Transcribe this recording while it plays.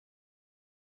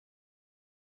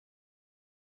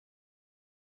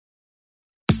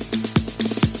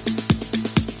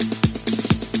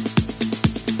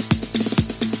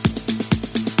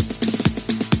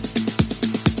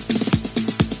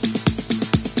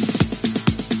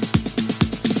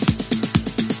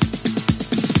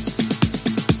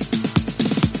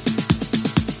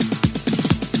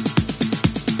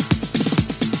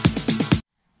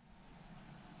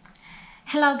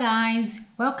Hello guys,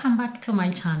 welcome back to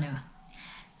my channel.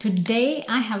 Today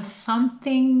I have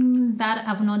something that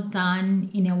I've not done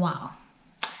in a while.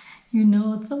 You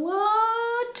know the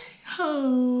what?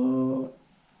 Oh,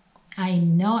 I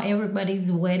know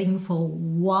everybody's waiting for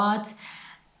what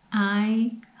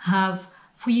I have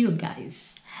for you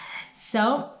guys.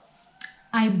 So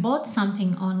I bought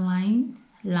something online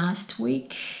last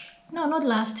week. No, not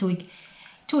last week,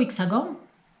 2 weeks ago.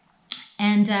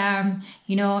 And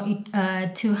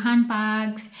two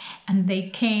handbags, and they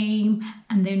came,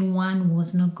 and then one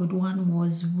was not good, one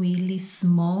was really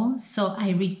small, so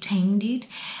I retained it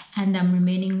and I'm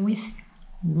remaining with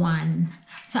one.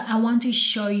 So I want to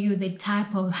show you the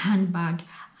type of handbag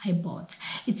I bought.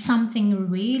 It's something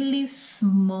really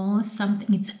small,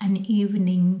 it's an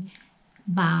evening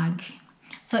bag.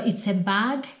 So it's a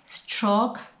bag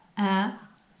stroke a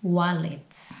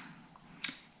wallet.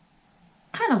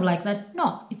 Kind of like that.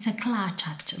 No, it's a clutch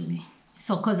actually.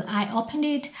 So because I opened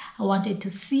it, I wanted to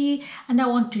see and I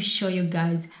want to show you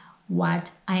guys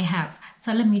what I have.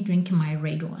 So let me drink my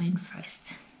red wine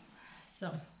first.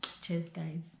 So cheers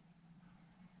guys.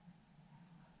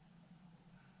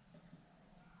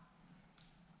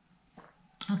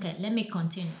 Okay, let me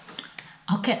continue.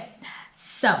 Okay,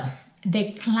 so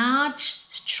the clutch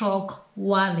stroke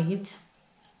wallet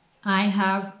I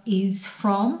have is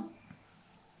from,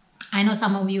 I know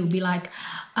some of you will be like,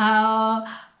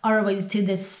 always to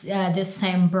this the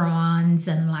same brands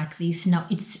and like this. No,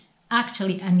 it's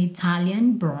actually an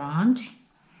Italian brand,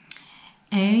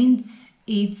 and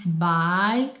it's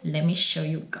by, let me show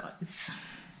you guys.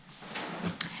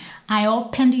 I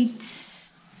opened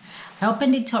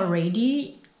it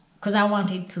already because I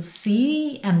wanted to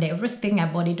see and everything.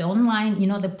 I bought it online. You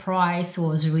know, the price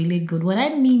was really good. When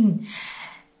I mean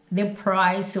the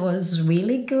price was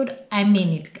really good, I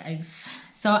mean it guys.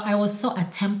 So I was so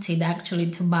tempted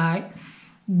actually to buy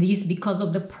this because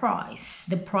of the price.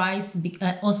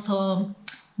 Also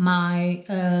my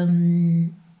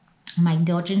my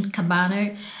Dolce &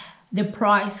 Gabbana, the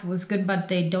price was good, but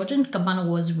the Dolce & Gabbana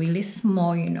was really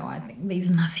small. You know, I think there's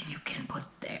nothing you can put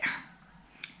there.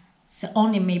 So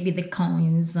only maybe the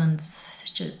coins and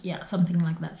just, yeah, something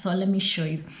like that. So let me show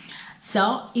you.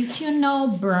 So if you know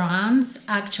brands,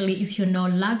 actually, if you know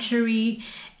luxury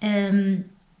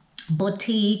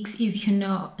boutiques, if you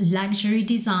know luxury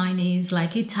designers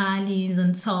like Italians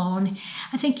and so on,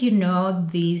 I think you know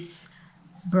this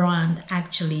brand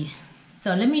actually.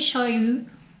 So let me show you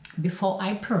before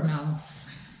I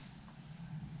pronounce.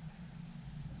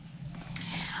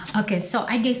 Okay, so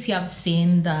I guess you have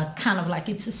seen the kind of like,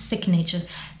 it's a signature.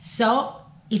 So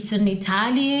it's an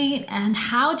Italian, and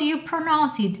how do you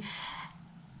pronounce it?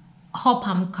 Hope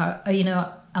I'm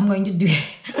going to do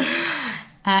it.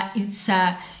 It's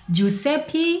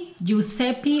Giuseppe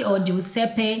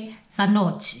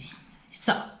Zanotti.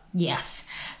 So yes,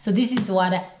 so this is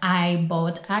what I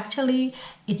bought actually.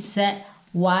 It's a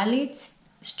wallet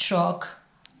stroke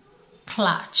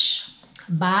clutch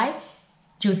by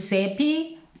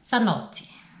Giuseppe Zanotti.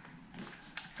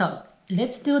 So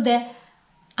let's do the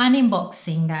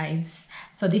unboxing guys.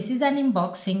 So this is an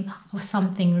unboxing of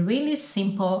something really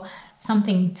simple,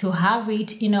 something to have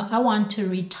it. You know, I want to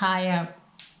retire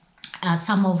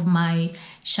some of my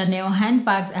Chanel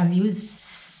handbags. I've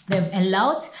used them a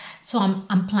lot, so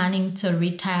I'm planning to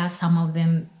retire some of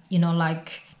them, you know,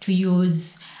 like to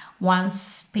use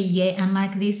once per year and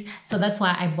like this. So that's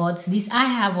why I bought this. I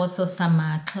have also some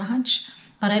clutch,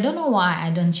 but I don't know why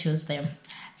I don't use them.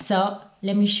 So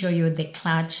let me show you the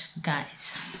clutch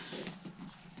guys.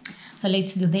 So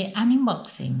let's do the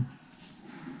unboxing.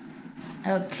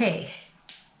 Okay.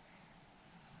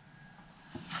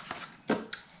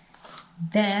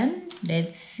 Then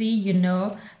let's see, you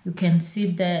know, you can see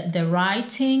the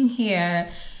writing here,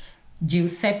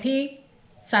 Giuseppe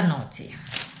Zanotti.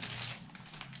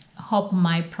 Hope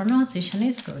my pronunciation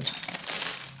is good.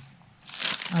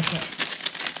 Okay.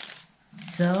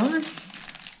 So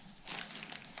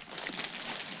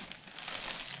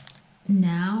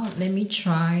now let me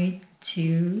try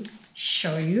to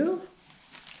show you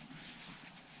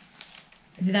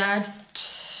that.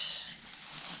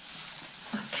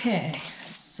 Okay,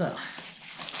 so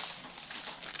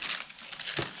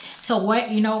where,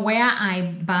 you know, where I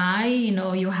buy, you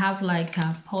know, you have like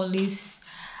a police,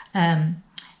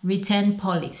 return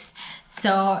policy.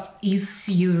 So if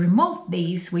you remove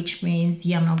this, which means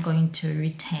you're not going to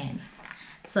return.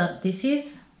 So this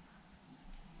is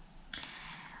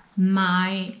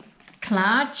my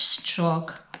clutch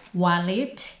stroke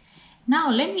wallet.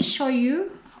 Now let me show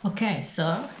you. Okay,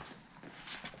 so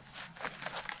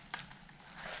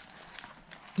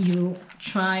you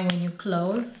try when you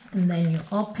close and then you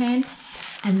open,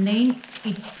 And then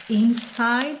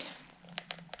inside,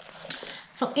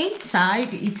 so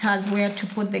inside it has where to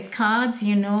put the cards,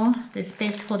 you know, the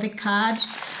space for the card.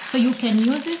 So you can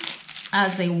use it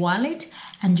as a wallet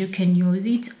and you can use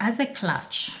it as a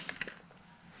clutch.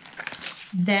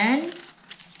 Then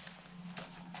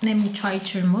let me try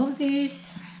to remove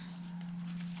this.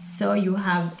 So you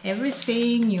have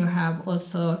everything. You have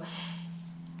also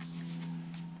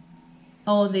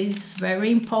all this,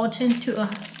 very important to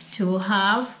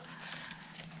have.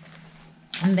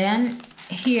 And then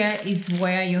here is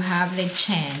where you have the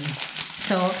chain.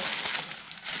 So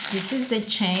this is the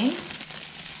chain.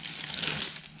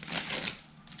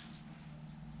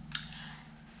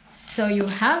 So you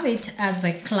have it as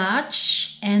a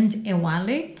clutch and a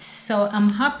wallet. So I'm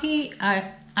happy.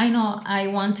 I know I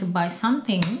want to buy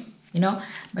something, you know,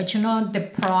 but you know, the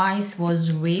price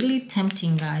was really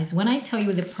tempting, guys. When I tell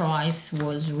you the price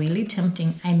was really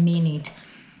tempting, I mean it.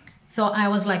 So I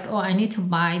was like, oh, I need to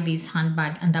buy this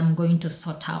handbag and I'm going to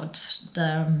sort out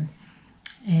the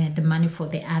money for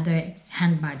the other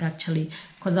handbag, actually,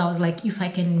 because I was like, if I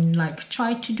can like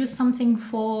try to do something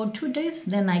for 2 days,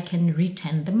 then I can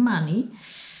return the money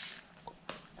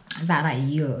that I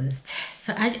used.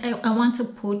 So I want to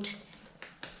put,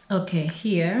 okay,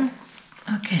 here.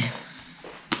 Okay,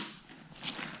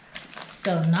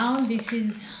 so now this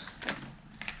is,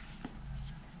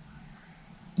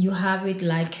 you have it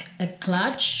like a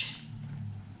clutch.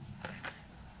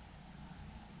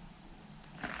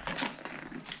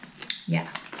 Yeah,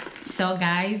 so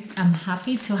guys, I'm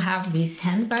happy to have this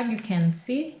handbag, you can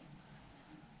see.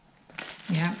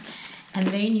 Yeah, and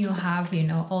then you have, you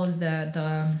know, all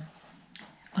the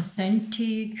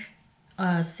authentic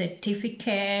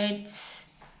certificates,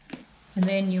 and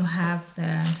then you have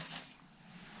the,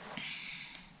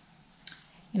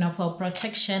 you know, for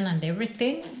protection and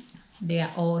everything. They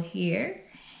are all here,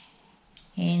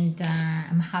 and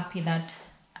I'm happy that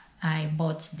I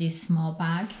bought this small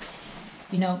bag.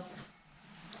 You know,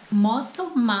 most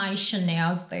of my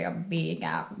Chanel's, they are big,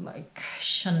 like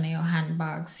Chanel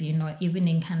handbags, you know,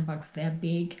 evening handbags, they're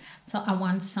big. So I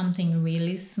want something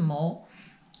really small.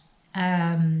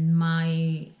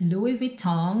 My Louis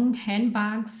Vuitton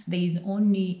handbags, there's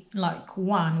only like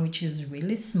one which is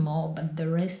really small, but the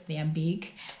rest they are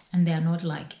big, and they are not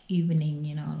like evening,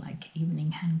 you know, like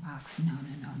evening handbags. No,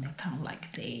 they're kind of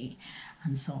like day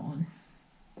and so on.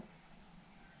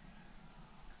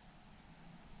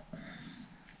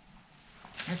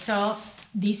 So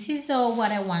this is all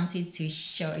what I wanted to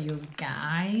show you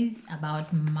guys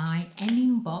about my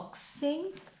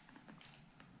unboxing.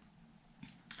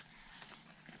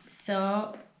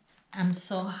 So I'm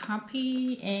so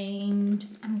happy, and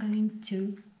I'm going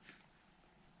to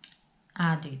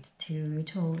add it to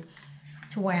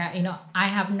where, you know, I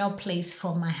have no place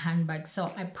for my handbag,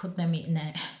 so I put them in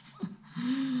a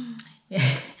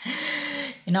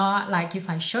you know, like if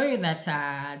I show you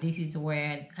that this is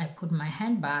where I put my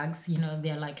handbags, you know,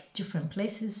 they're like different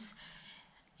places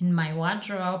in my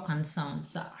wardrobe and so on.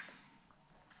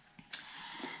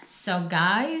 So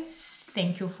guys,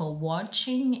 thank you for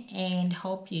watching, and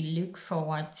hope you look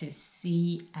forward to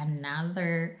see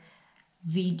another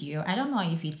video. I don't know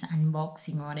if it's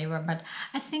unboxing or whatever, but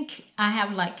I think I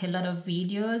have like a lot of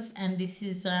videos, and this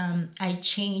is I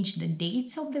changed the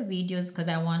dates of the videos because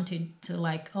I wanted to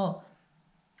like, oh,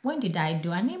 when did I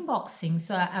do an unboxing?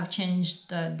 So I've changed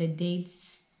the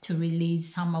dates to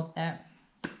release some of the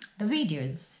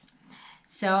videos.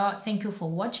 So thank you for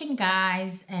watching,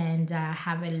 guys, and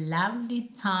have a lovely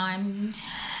time.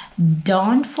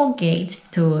 Don't forget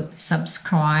to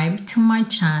subscribe to my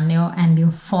channel and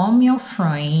inform your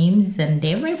friends and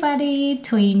everybody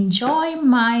to enjoy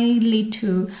my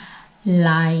little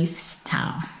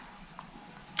lifestyle.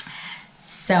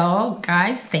 So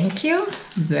guys, thank you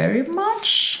very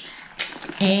much,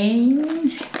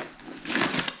 and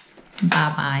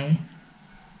bye bye.